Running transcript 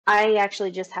I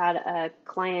actually just had a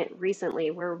client recently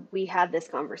where we had this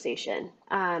conversation,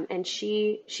 and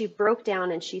she broke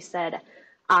down and she said,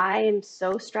 "I am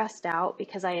so stressed out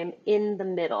because I am in the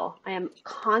middle. I am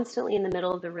constantly in the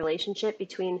middle of the relationship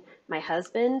between my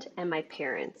husband and my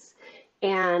parents."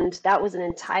 And that was an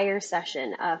entire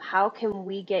session of how can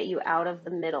we get you out of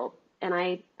the middle. And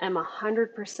I am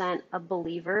 100% a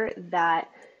believer that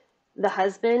the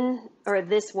husband or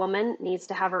this woman needs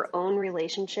to have her own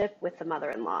relationship with the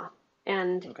mother-in-law,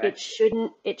 and Okay.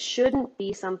 it shouldn't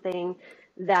be something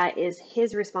that is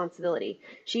his responsibility.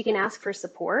 She can ask for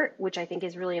support, which I think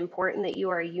is really important, that you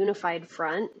are a unified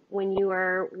front when you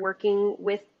are working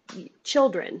with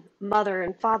children, mother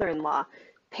and father-in-law,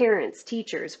 parents,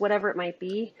 teachers, whatever it might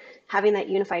be. Having that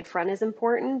unified front is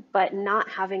important, but not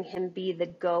having him be the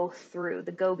go through,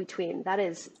 the go between. That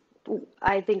is,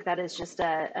 I think that is just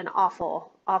an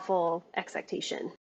awful, awful expectation.